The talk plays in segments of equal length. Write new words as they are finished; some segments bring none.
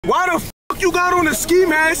Why the f you got on a ski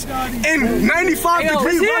mask in 95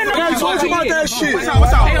 degree weather? I told you about that shit.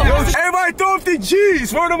 Everybody throw up the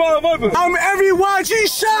G's. Word of my mother. I'm every YG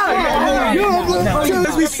shot.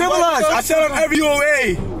 Let's be civilized. I said I'm every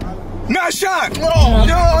OA. Not shot. Yo,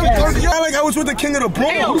 like I was with the king of the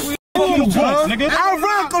Bronx. I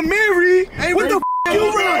rock a Mary. What the f you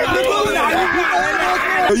rock?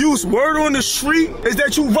 The use word on the street is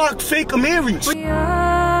that you rock fake Amaris.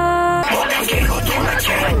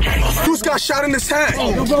 You got shot in his head.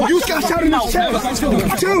 You got shot in his chest.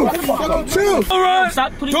 Two. Alright.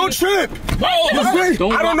 Don't trip.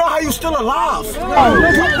 I don't know how you still alive.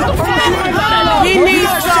 He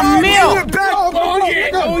needs some milk. Oh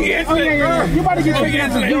yeah. You about to get taken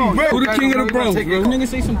into the Who the king of the bro? Nigga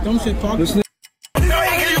say some dumb shit talking.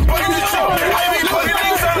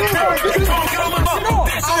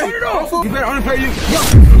 You better unpay you.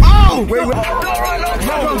 Oh! Wait.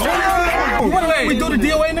 We do the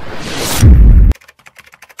DOA now?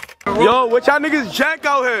 Yo, what y'all niggas jack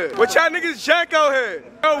out here?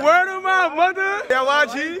 Yo, word of my mother? Yeah,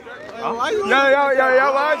 YG? Yeah,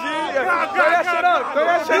 YG? Throw that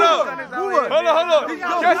shit up. Hold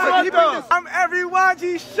on. I'm every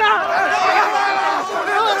YG shot.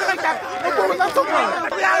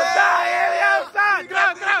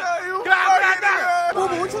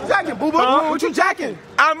 What you jacking?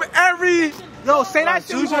 I'm every... Yo, say that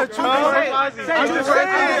shit. Yo,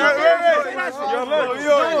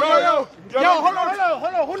 hold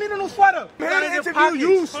on. Who need a new sweater? Man, interview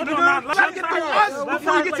you, nigga. Try to get to us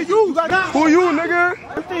before you get to you. Who you,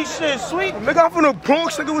 nigga? This shit sweet. Nigga, I'm from the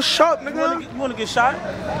Bronx, nigga. What's up, nigga? You wanna get shot?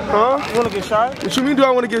 Huh? You wanna get shot? What you mean do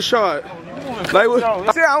I wanna get shot? Like, what?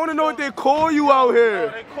 I said I wanna know what they call you out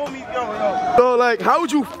here. They call me, yo. So, like, how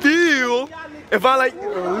would you feel if I, like,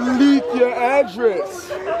 leak your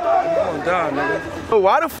address? I'm down, nigga. So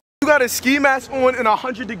why the f you got a ski mask on in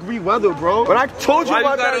 100-degree weather, bro? But I told you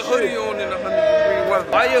about that shit. Why you got a hoodie on in 100-degree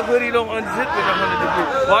weather? Why your hoodie don't unzip in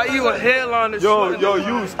 100-degree? Why you a hairline is Yo,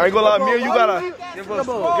 use. I ain't gonna lie, me and you gotta... Get a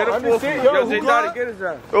full feet. Yo, they gotta get his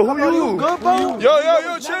ass. Yo, who you? Yo,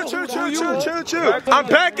 chill. I'm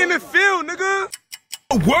back in the field, nigga.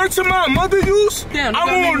 Word to my mother, Use. I'm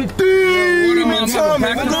on demon time,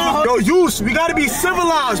 nigga. Yo, Use, we gotta be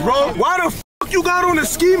civilized, bro. Why the f you got on a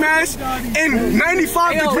ski mask in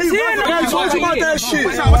 95 degree weather? I told you about that shit.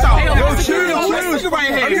 What's up? Yo, chill. I'm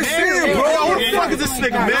just saying, bro. What the fuck is this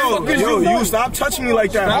nigga, man? Yo, you stop touching me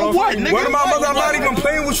like that, bro. What, nigga? Word of my mother, I'm not even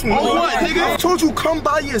playing with you. What, nigga? I told you come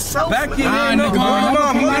by yourself. Back in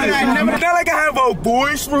Not like I have a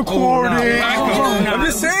voice recording. I'm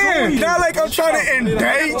just saying. Not like I'm trying to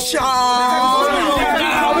indict y'all.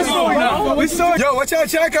 Yo, what y'all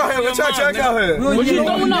check out here? What you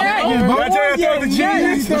doing up?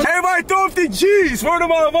 Everybody throw up the G's. Word of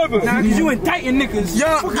my mother. Nah, cause you indicting niggas. Yo,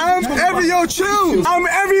 I'm every chill. I'm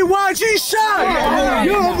every YG shot.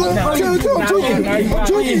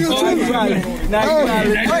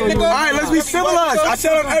 Alright, let's be civilized. I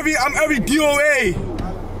said I'm every DOA.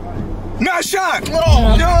 Not shot. Yo,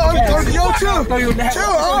 chill.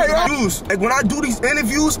 Alright. Like when I do these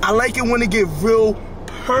interviews, I like it when it get real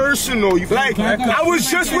personal. Like I was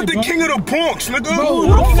just with the king of the Bronx,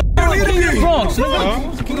 nigga. King of the Bronx. You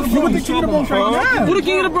with the king of the Bronx right now? Who the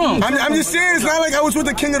king of the Bronx? I'm just saying, it's not like I was with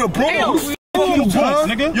the king of the Bronx.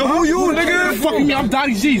 Nigga. Yo, who you, nigga? Fucking me, I'm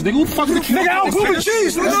Dottie G's, nigga. Who the fuck is the king? Nigga, I'm Buddha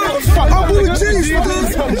G's, nigga. I'm Buddha G's,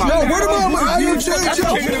 nigga. Yo, what about my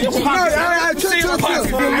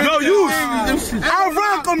Yo, you. I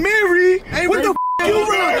rock a Mary. What the f you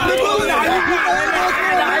rock,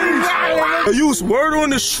 nigga? Use word on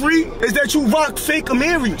the street is that you rock fake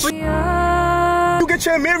Amaris. You get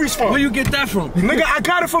your Amaris from? Where you get that from? Nigga, I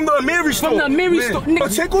got it from the Amiri store. From the Amiri store, nigga.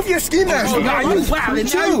 Take off your ski mask. Nah, you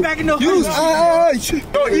wildin'. Now you back in the hood.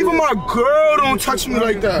 Yo, even my girl don't touch me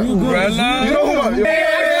like that. RELLA. You know who I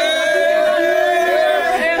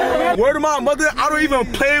am? Word of my mother, I don't even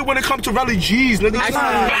play when it comes to RELLA G's, nigga.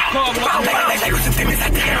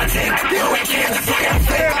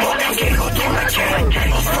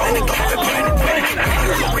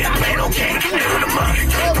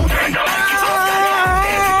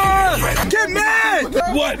 Get mad!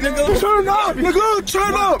 What, nigga? Turn up, nigga!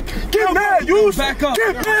 Turn up! Get mad, you! Back up!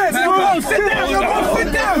 Get mad, bro!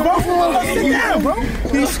 Sit down, bro!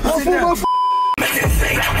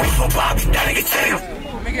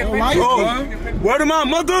 Word of my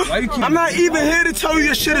mother, I'm not even here to tell you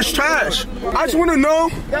your shit is trash. I just want to know,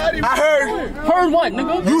 I heard what,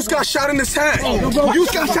 nigga? you got shot in his head. You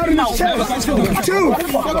got shot in his chest. Two.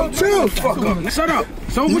 Shut up.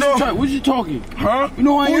 So what you talking? Huh? You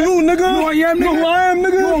know who I am? Who you, nigga? You know who I am, nigga? You know who I am,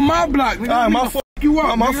 nigga? You on my block, nigga. My you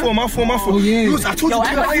up. My fault. Oh, yeah. I told you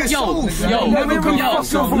to play yourself.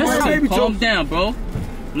 Yo, calm down, bro.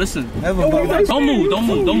 Listen. Don't move.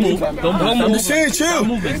 I'm just saying, chill.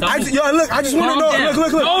 Yo, look, I just want to know.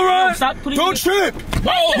 Look. Don't run. Don't trip.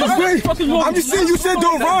 I'm just saying, you said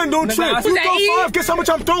don't run, don't trip. You throw 5, guess how much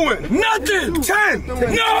I'm throwing? Nothing. 10.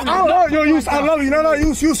 No. Yo, Yus, I love you. No,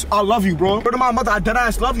 Yus, I love you, bro. But my mother, I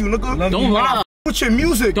deadass love you, nigga. Don't lie. With your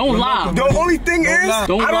music. Don't lie. The only thing is, I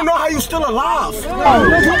don't know how you still alive.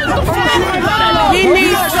 He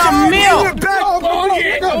needs some milk.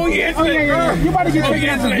 Oh yeah. You about to get taken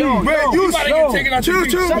out the Man, you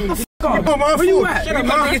chill. Shut the fuck up. Where you at? You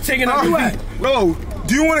about to get taken out the way. Bro,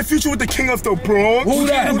 do you want a future with the king of the Bronx? Who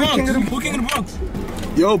that? Who king of the Bronx?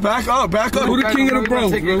 Yo, back up. Who the king of the Bronx,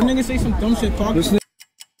 bro? Nigga say some dumb shit, talk. This nigga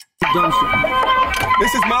dumb shit.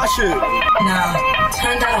 This is my shit. Nah,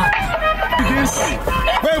 turn that up.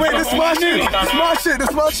 Wait, this is my shit. This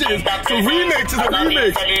is my shit. It's a remix. It's a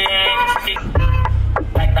remix.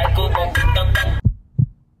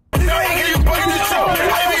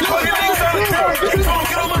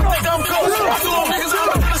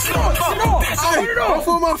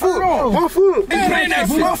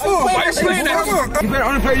 My foot. Why you playing that? You better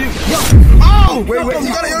underplay you. Oh! Wait, you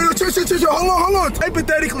gotta, yo, hold on.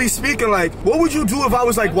 Hypothetically speaking, like, what would you do if I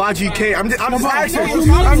was like YGK? I'm just asking,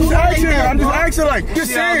 like,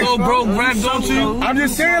 just saying. Little bro, rap, don't you? I'm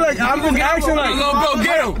just saying, like, Little bro,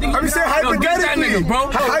 get him. I'm just saying,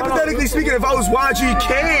 hypothetically speaking, if I was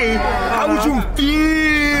YGK, how would you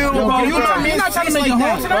feel? You're not trying to make your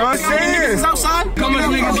home. I'm saying. Outside? Come on,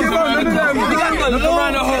 niggas. Look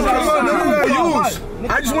around the whole house.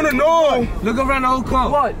 I just want to know. Look around the whole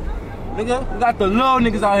club. What? Nigga, we got the little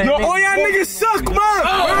niggas out here. Yo, all y'all niggas suck, man. Wait.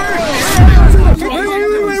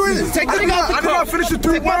 I did not finish the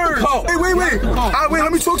 3 words. Wait. Wait,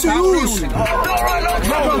 let me talk to you.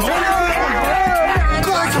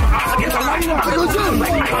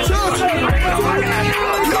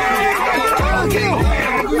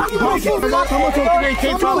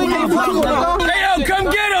 Hey, yo, come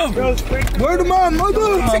get him. Word to my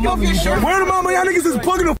mother. Take off your shirt. Word to my mother. Y'all niggas is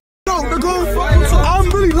bugging the out, nigga. I'm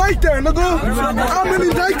really like that, nigga. I'm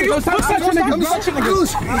really like it.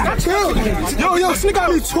 Chill. Yo, nigga,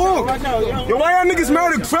 me talk. Yo, why y'all niggas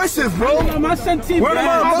mad aggressive, bro? Word to my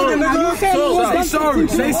mother, nigga. Say sorry.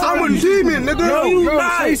 I'm a demon, nigga. Yo,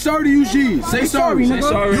 say sorry to you, G's. Say sorry,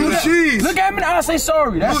 nigga. You G's. Look at me now, say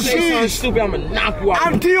sorry. That's G's. Stupid, I'ma knock you out.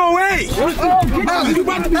 I'm DOA. You about to be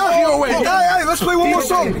DOA. Hey, let's play one more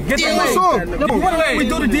song. Get one more song. We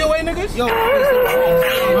do the DOA, niggas? Yo.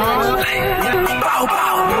 Bow,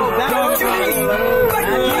 bow.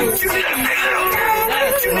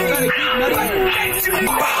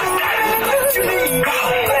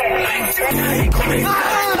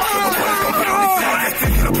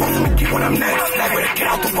 When I'm next, that way to get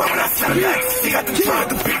out the world, I feel next. You got the time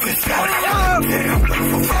to pick this out. Yeah, I'm looking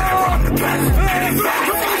for fire, I'm the best.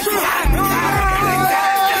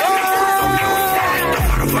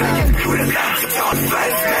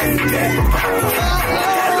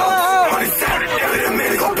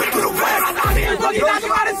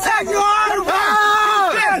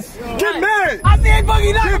 Get mad! I think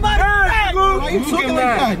Boogie not about Get Why you talking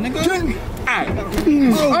like that, nigga?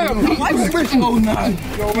 Oh, nah.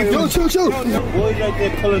 Yo, chill. Boys out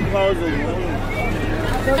there pulling cars over.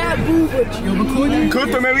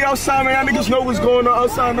 Good, man. We outside, man. Y'all niggas know what's going on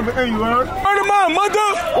outside of the end, you heard? Word to my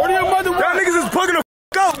mother! What are your mother? Y'all niggas is bugging the f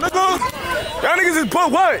out, nigga! Y'all niggas is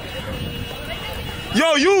bug what?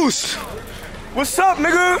 Yo, Yus! What's up,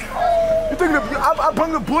 nigga? You think I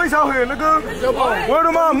bring the boys out here, nigga? Word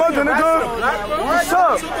to my mother, nigga? What's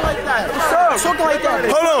up? Something like that.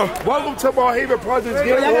 Hold on. Welcome to my Haven Projects.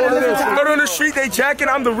 Out on the street, they jacking.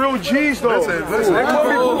 I'm the real G's, though. Listen. They call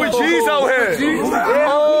me Booby G's out here.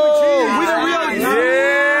 Oh,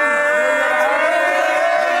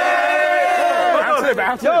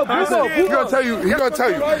 Yo, he gonna tell you.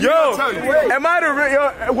 Yo, am I the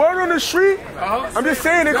real word on the street? I'm just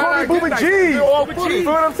saying they call me Booby G. You know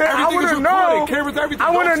what I'm saying? I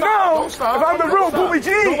wanna know if I'm the real Booby G.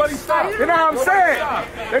 You know what I'm saying?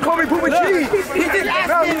 They call me Booby G. He just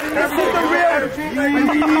asked me if he's the real.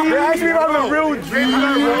 They asked me if I'm the real G.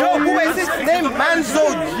 Yo, who is his name? Manzo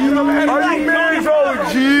G. Are you Manzo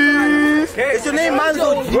G's? Is your name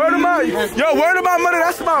Manzo G? Word of my mother,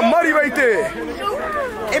 that's my money right there.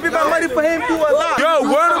 Everybody money for him do a lot. Yo,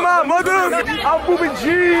 word of my mother, I'm Booby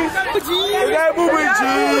G's. That Booby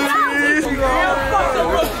G's.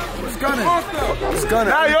 It's gunning.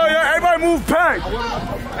 Now, yo, everybody move back.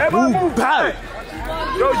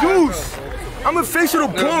 Yo, Yus. I'm official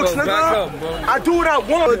to Bronx, nigga. Back up, bro. I do what I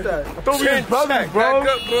want. I thought we was brothers, bro. Back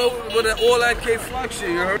up, bro, with all that KAYFLOCK shit,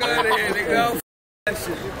 you heard? Out of here, nigga. That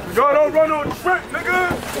shit. Yo, don't run on the trip, nigga.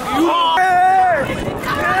 Hey!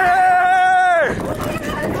 Hey!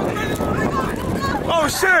 Oh,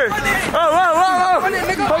 shit. Oh.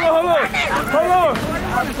 Hold on.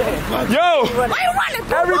 Yo,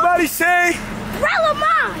 everybody say, RELLA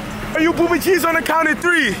mom. Are you booby G's on the count of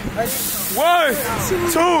 3? 1,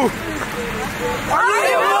 2. Are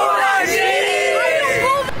you booby G's?